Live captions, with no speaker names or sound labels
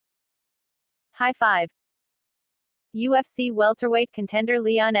High five. UFC welterweight contender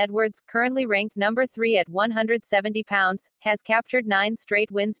Leon Edwards, currently ranked number 3 at 170 pounds, has captured 9 straight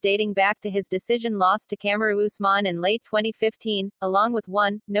wins dating back to his decision loss to Kamaru Usman in late 2015, along with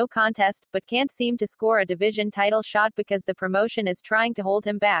one no contest, but can't seem to score a division title shot because the promotion is trying to hold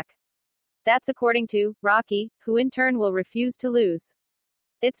him back. That's according to Rocky, who in turn will refuse to lose.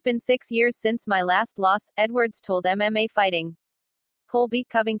 It's been 6 years since my last loss, Edwards told MMA Fighting. Colby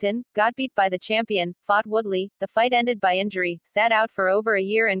Covington got beat by the champion, fought Woodley, the fight ended by injury, sat out for over a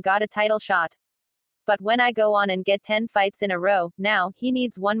year and got a title shot. But when I go on and get 10 fights in a row, now, he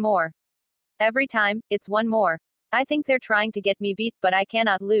needs one more. Every time, it's one more. I think they're trying to get me beat, but I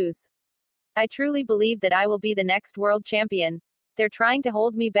cannot lose. I truly believe that I will be the next world champion. They're trying to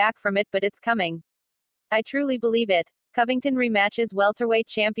hold me back from it, but it's coming. I truly believe it. Covington rematches welterweight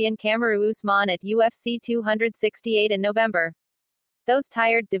champion Kamaru Usman at UFC 268 in November. Those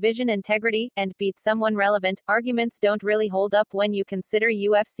tired division integrity and beat someone relevant arguments don't really hold up when you consider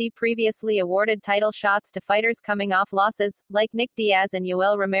UFC previously awarded title shots to fighters coming off losses, like Nick Diaz and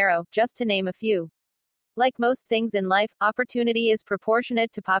Yoel Romero, just to name a few. Like most things in life, opportunity is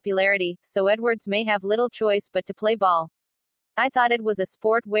proportionate to popularity, so Edwards may have little choice but to play ball. I thought it was a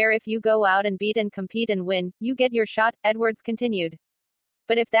sport where if you go out and beat and compete and win, you get your shot, Edwards continued.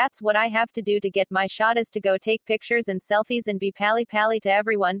 But if that's what I have to do to get my shot is to go take pictures and selfies and be pally-pally to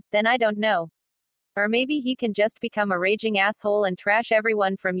everyone, then I don't know. Or maybe he can just become a raging asshole and trash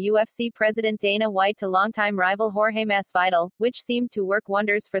everyone from UFC president Dana White to longtime rival Jorge Masvidal, which seemed to work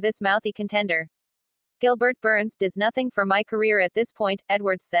wonders for this mouthy contender. Gilbert Burns does nothing for my career at this point,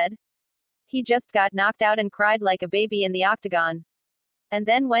 Edwards said. He just got knocked out and cried like a baby in the octagon. And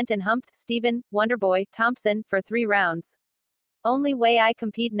then went and humped Stephen Wonderboy Thompson for 3 rounds. Only way I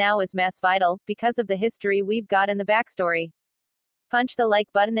compete now is Masvidal, because of the history we've got in the backstory. Punch the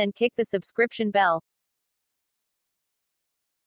like button and kick the subscription bell.